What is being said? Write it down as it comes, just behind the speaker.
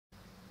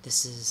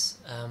This is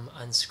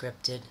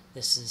unscripted.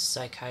 This is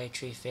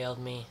Psychiatry Failed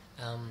Me.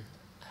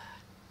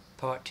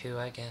 Part 2,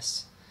 I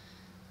guess.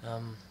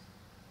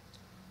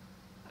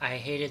 I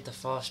hated the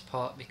first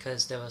part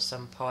because there were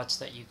some parts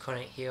that you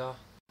couldn't hear.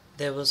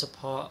 There was a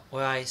part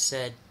where I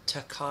said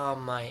to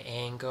calm my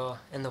anger,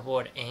 and the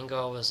word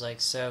anger was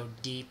like so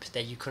deep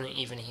that you couldn't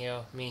even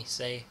hear me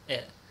say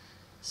it.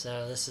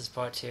 So this is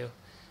part 2,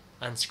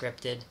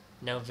 unscripted,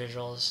 no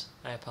visuals.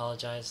 I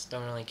apologize,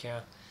 don't really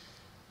care.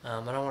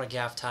 I don't want to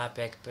get off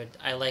topic, but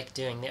I like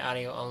doing the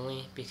audio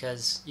only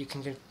because you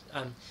can,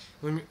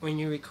 when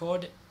you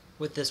record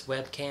with this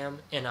webcam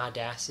in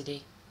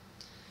Audacity,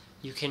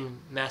 you can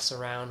mess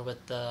around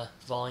with the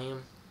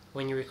volume.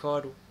 When you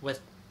record with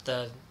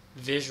the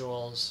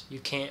visuals, you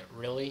can't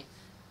really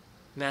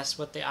mess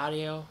with the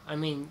audio. I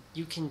mean,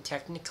 you can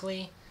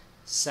technically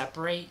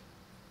separate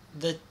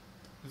the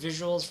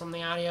visuals from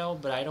the audio,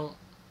 but I don't.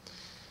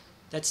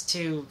 That's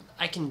too.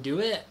 I can do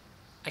it.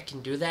 I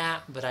can do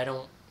that, but I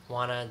don't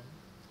want to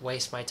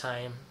waste my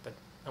time. But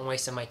I'm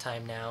wasting my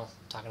time now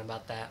talking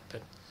about that.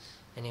 But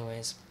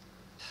anyways,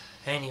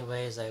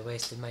 I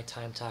wasted my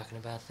time talking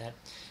about that.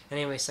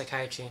 Anyway,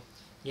 psychiatry.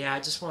 Yeah, I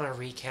just want to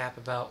recap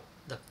about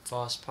the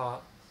first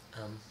part.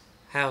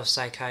 How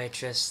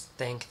psychiatrists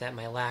think that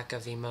my lack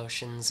of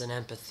emotions and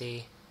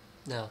empathy.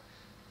 No,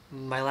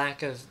 my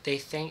lack of. They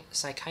think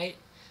psychiatrists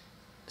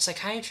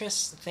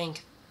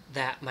think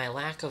that my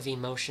lack of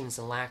emotions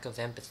and lack of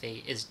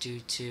empathy is due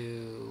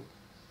to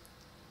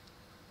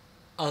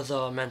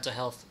other mental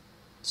health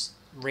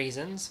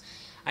reasons.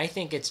 I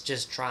think it's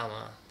just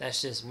trauma.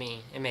 That's just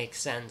me. It makes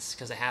sense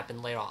because it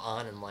happened later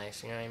on in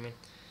life. You know what I mean?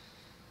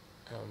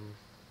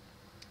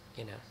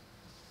 You know.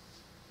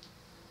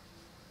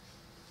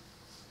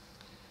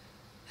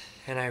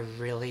 And I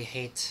really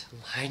hate.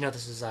 I know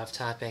this is off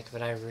topic,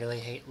 but I really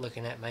hate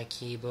looking at my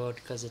keyboard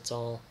because it's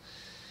all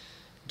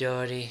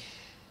dirty.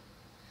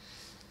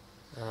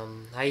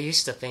 I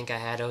used to think I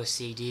had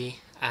OCD.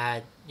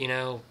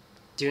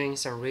 Doing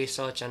some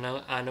research on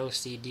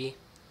OCD.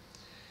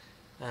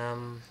 I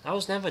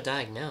was never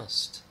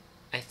diagnosed.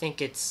 I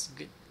think it's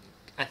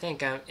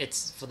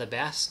for the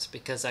best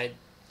because I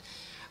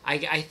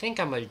think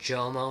I'm a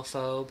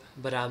germophobe,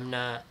 but I'm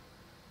not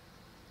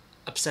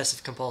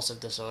obsessive compulsive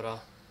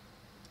disorder.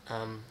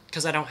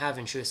 Because I don't have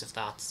intrusive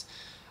thoughts.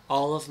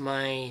 All of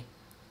my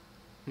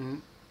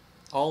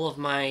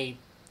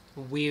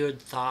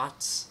weird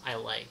thoughts I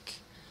like.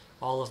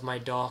 All of my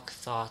dark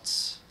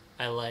thoughts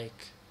I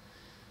like.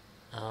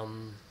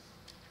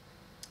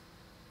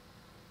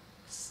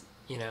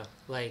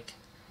 Like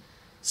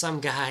some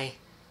guy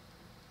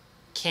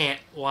can't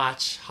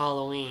watch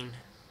Halloween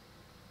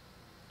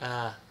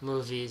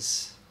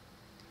movies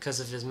because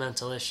of his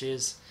mental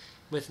issues.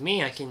 With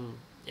me, I can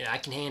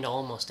handle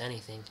almost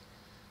anything.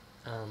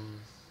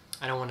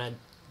 I don't want to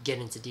get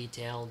into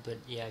detail, but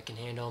yeah, I can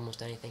handle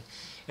almost anything.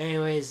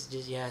 Anyways,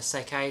 just, yeah,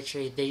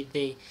 psychiatry.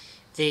 They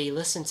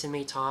listen to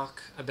me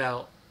talk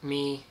about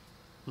me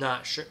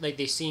not sure. Like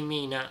they see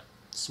me not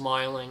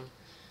smiling.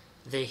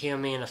 They hear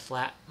me in a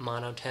flat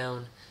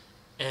monotone,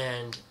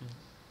 and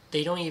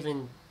they don't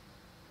even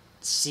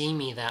see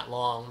me that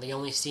long. They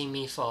only see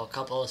me for a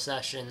couple of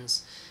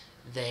sessions.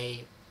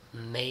 They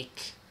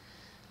make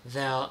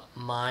their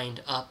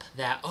mind up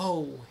that,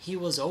 oh, he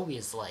was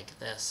always like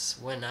this,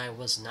 when I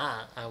was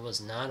not. I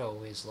was not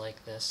always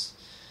like this.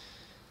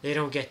 They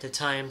don't get the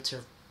time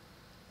to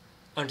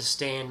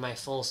understand my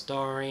full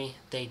story.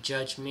 They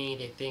judge me.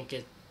 They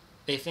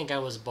think I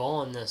was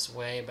born this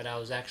way, but I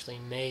was actually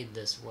made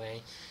this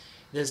way.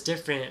 There's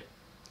different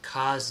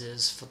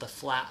causes for the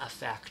flat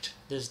effect.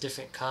 There's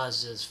different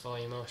causes for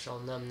emotional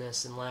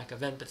numbness and lack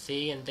of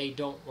empathy, and they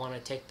don't want to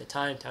take the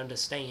time to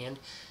understand.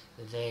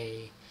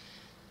 They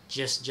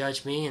just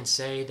judge me and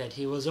say that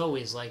he was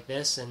always like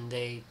this, and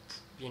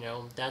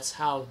that's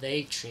how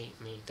they treat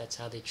me. That's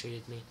how they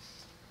treated me.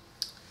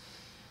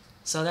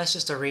 So that's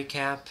just a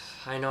recap.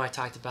 I know I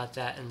talked about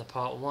that in the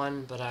part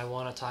 1, but I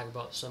want to talk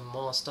about some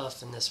more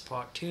stuff in this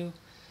part 2.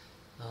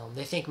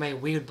 They think my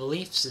weird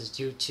beliefs is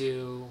due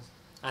to,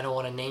 I don't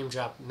want to name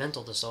drop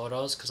mental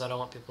disorders because I don't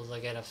want people to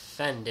get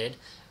offended.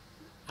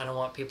 I don't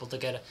want people to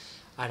get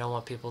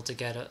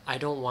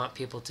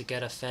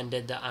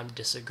offended that I'm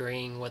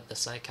disagreeing with the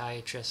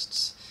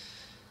psychiatrists.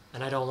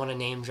 And I don't want to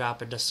name drop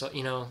but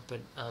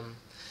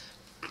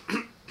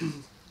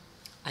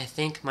I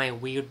think my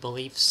weird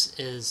beliefs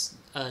is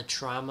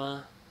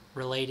trauma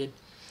related.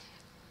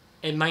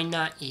 It might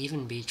not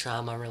even be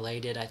trauma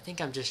related. I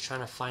think I'm just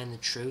trying to find the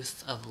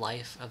truth of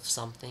life, of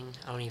something.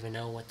 I don't even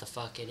know what the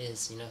fuck it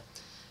is,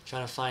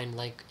 Trying to find,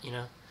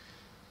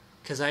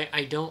 because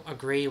I don't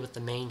agree with the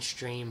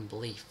mainstream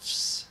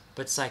beliefs.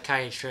 But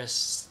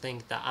psychiatrists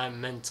think that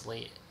I'm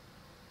mentally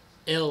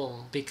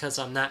ill because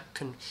I'm not...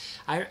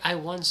 I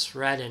once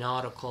read an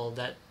article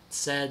that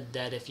said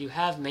that if you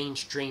have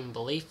mainstream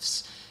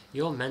beliefs,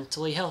 you're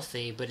mentally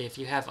healthy, but if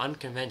you have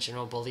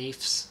unconventional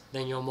beliefs,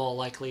 then you're more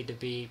likely to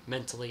be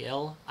mentally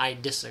ill. I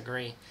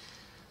disagree.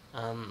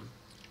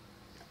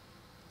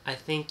 I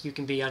think you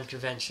can be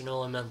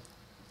unconventional and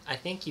I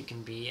think you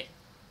can be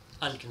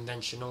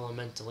unconventional or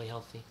mentally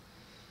healthy.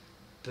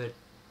 But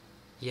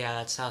yeah,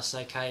 that's how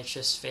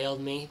psychiatrists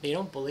failed me. They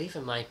don't believe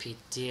in my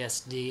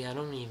PTSD. I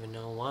don't even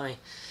know why.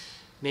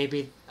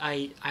 Maybe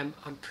I'm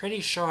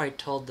pretty sure I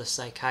told the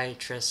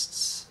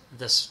psychiatrists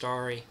the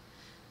story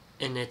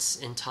in its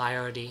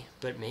entirety,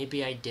 but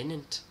maybe I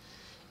didn't.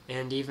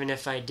 And even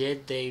if I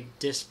did, they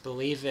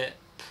disbelieve it,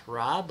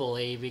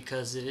 probably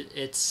because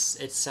it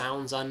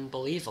sounds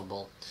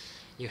unbelievable.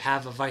 You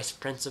have a vice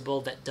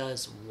principal that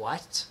does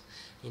what?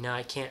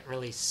 I can't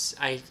really.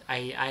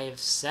 I've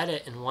said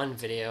it in one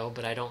video,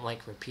 but I don't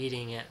like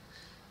repeating it.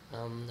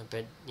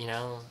 But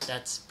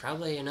that's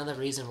probably another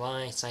reason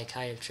why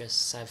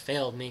psychiatrists have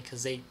failed me,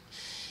 because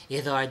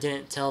either I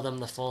didn't tell them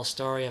the full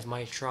story of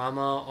my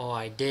trauma, or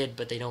I did,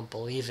 but they don't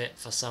believe it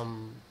for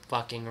some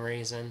fucking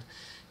reason,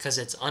 because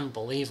it's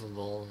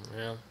unbelievable.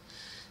 I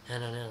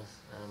don't know.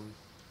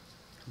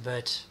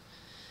 But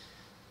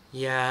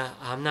yeah,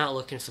 I'm not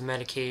looking for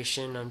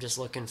medication. I'm just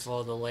looking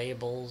for the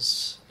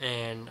labels,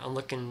 and I'm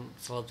looking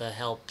for the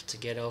help to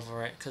get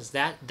over it. Because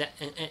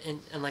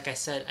and like I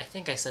said, I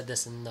think I said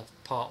this in the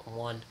part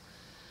 1.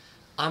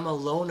 I'm a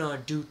loner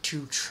due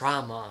to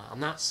trauma. I'm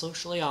not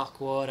socially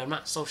awkward. I'm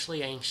not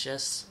socially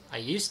anxious. I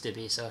used to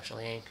be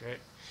socially anchored.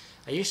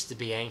 I used to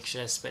be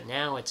anxious, but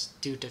now it's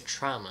due to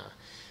trauma.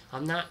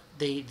 I'm not.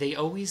 They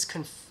always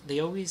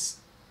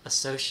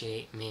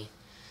associate me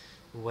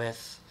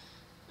with.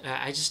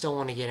 I just don't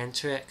want to get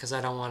into it because I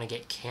don't want to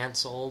get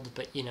canceled.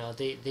 But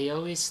they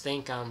always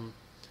think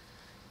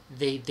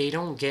they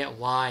don't get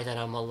why that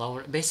I'm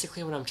alone.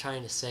 Basically, what I'm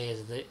trying to say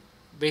is they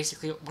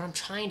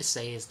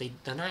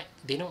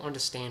don't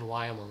understand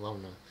why I'm a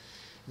loner.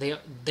 They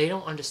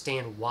don't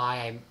understand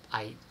why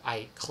I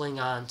cling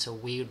on to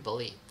weird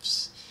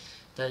beliefs.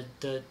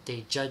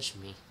 They judge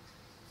me.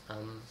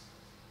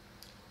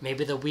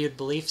 Maybe the weird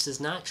beliefs is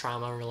not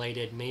trauma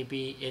related.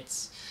 Maybe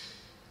it's.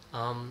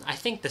 I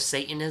think the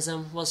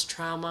Satanism was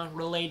trauma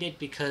related,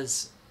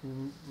 because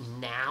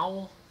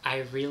now I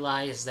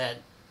realize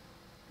that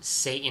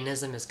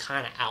Satanism is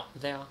kind of out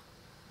there.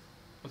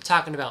 I'm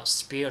talking about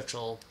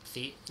spiritual,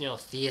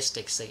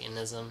 theistic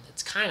Satanism.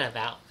 It's kind of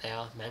out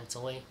there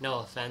mentally. No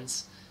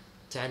offense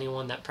to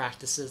anyone that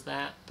practices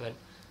that, but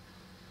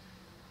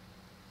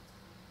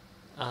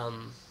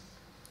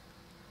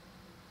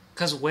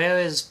because where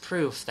is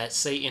proof that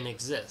Satan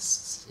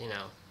exists?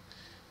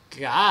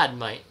 God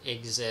might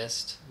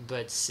exist,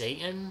 but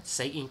Satan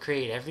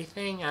created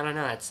everything? I don't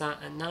know. It's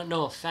not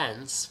no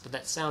offense, but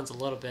that sounds a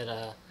little bit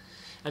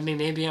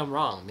maybe I'm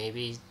wrong.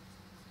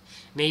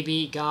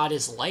 Maybe God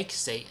is like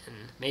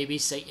Satan. Maybe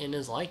Satan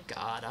is like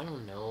God. I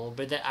don't know,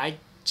 but I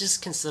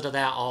just consider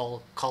that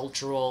all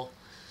cultural.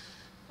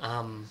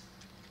 I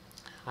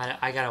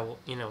gotta,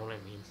 you know what I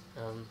mean.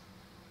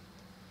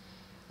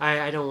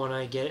 I don't want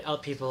to get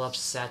people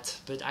upset,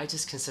 but I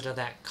just consider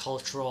that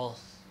cultural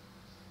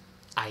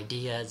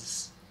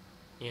ideas,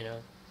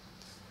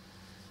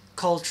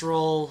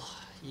 cultural,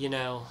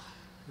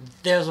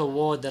 there's a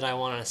word that I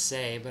want to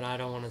say, but I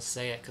don't want to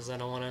say it because I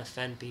don't want to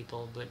offend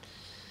people, but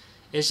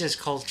it's just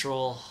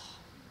cultural,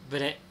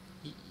 but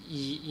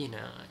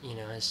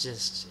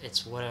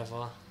it's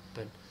whatever,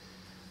 but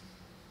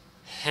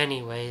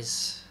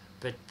anyways,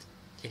 but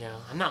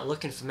I'm not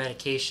looking for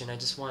medication. I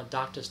just want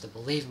doctors to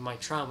believe in my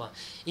trauma.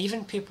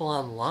 Even people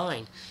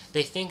online,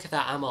 they think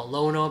that I'm a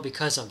loner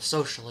because I'm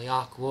socially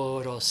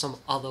awkward or some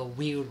other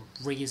weird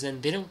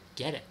reason. They don't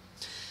get it.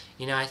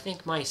 I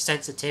think my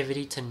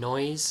sensitivity to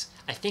noise,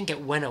 I think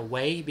it went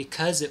away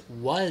because it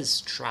was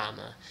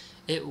trauma.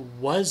 It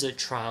was a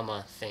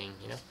trauma thing,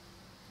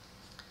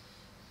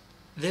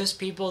 There's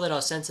people that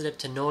are sensitive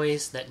to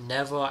noise that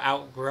never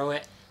outgrow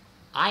it.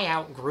 I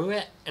outgrew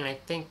it, and I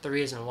think the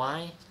reason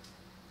why,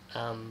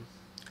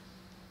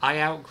 I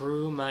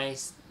outgrew my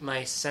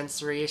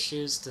sensory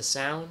issues to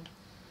sound.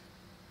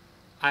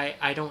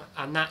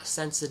 I'm not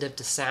sensitive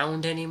to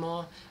sound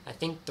anymore. I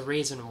think the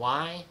reason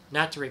why,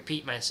 not to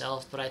repeat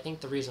myself, but I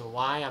think the reason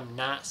why I'm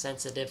not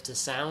sensitive to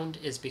sound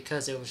is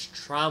because it was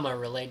trauma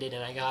related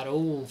and I got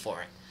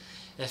over it.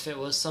 If it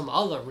was some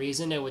other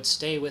reason, it would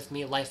stay with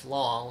me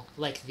lifelong,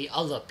 like the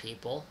other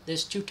people.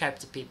 There's two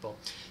types of people.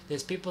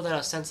 There's people that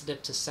are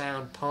sensitive to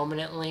sound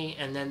permanently,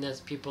 and then there's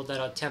people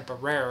that are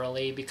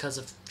temporarily because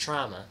of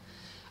trauma.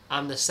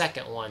 I'm the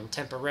second one,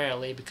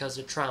 temporarily because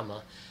of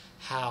trauma.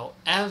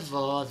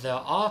 However, there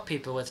are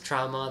people with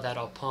trauma that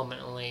are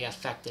permanently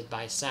affected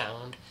by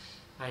sound.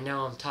 I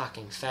know I'm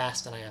talking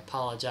fast and I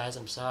apologize.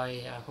 I'm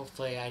sorry.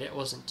 Hopefully I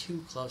wasn't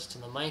too close to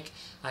the mic.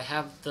 I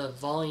have the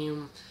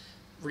volume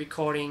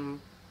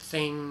recording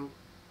thing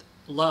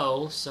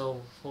low,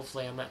 so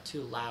hopefully I'm not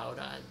too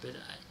loud.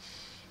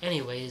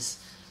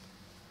 Anyways,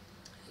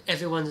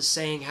 everyone's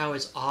saying how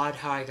it's odd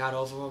how I got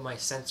over my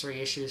sensory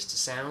issues to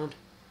sound.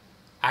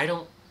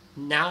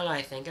 Now that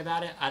I think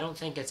about it, I don't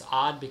think it's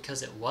odd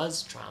because it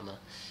was trauma.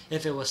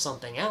 If it was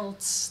something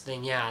else,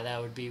 then yeah,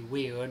 that would be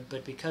weird.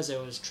 But because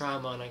it was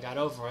trauma and I got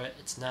over it,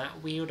 it's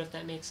not weird, if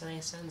that makes any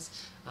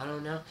sense. I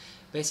don't know.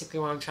 Basically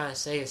what I'm trying to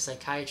say is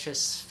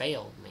psychiatrists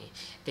failed me.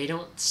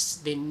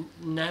 They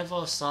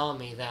never saw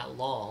me that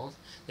long.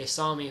 they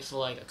saw me for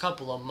like a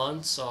couple of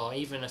months or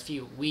even a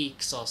few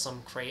weeks or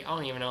I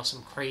don't even know,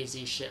 some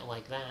crazy shit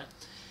like that.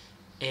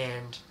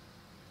 And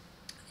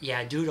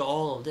yeah, due to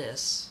all of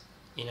this,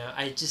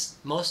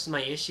 most of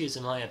my issues,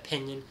 in my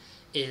opinion,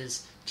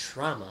 is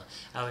trauma.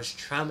 I was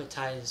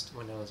traumatized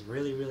when I was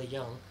really, really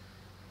young.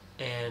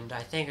 And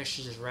I think I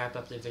should just wrap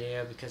up the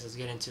video because it's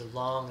getting too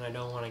long and I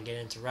don't want to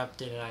get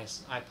interrupted, and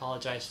I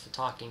apologize for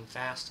talking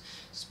fast.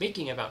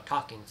 Speaking about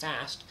talking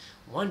fast,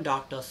 one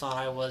doctor thought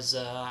I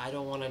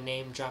don't want to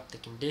name drop the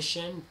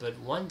condition, but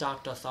one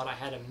doctor thought I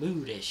had a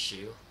mood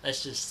issue.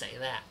 Let's just say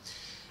that.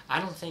 I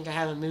don't think I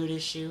have a mood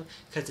issue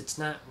because it's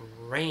not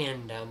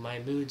random. My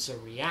moods are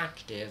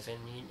reactive,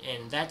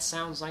 and that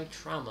sounds like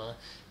trauma,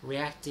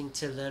 reacting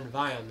to the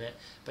environment.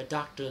 But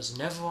doctors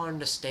never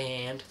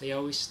understand. They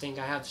always think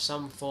I have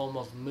some form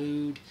of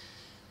mood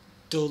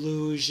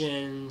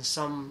delusion,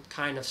 some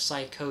kind of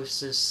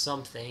psychosis,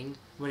 something.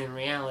 When in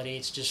reality,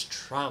 it's just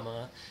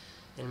trauma.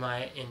 In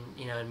my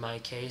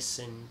case,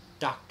 and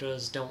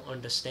doctors don't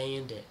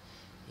understand it.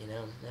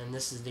 And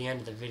this is the end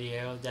of the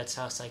video. That's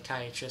how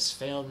psychiatrists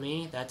failed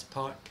me. That's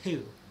part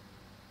 2.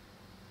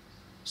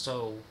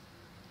 So,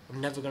 I'm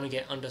never gonna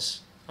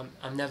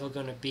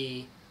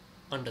be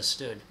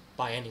understood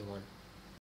by anyone.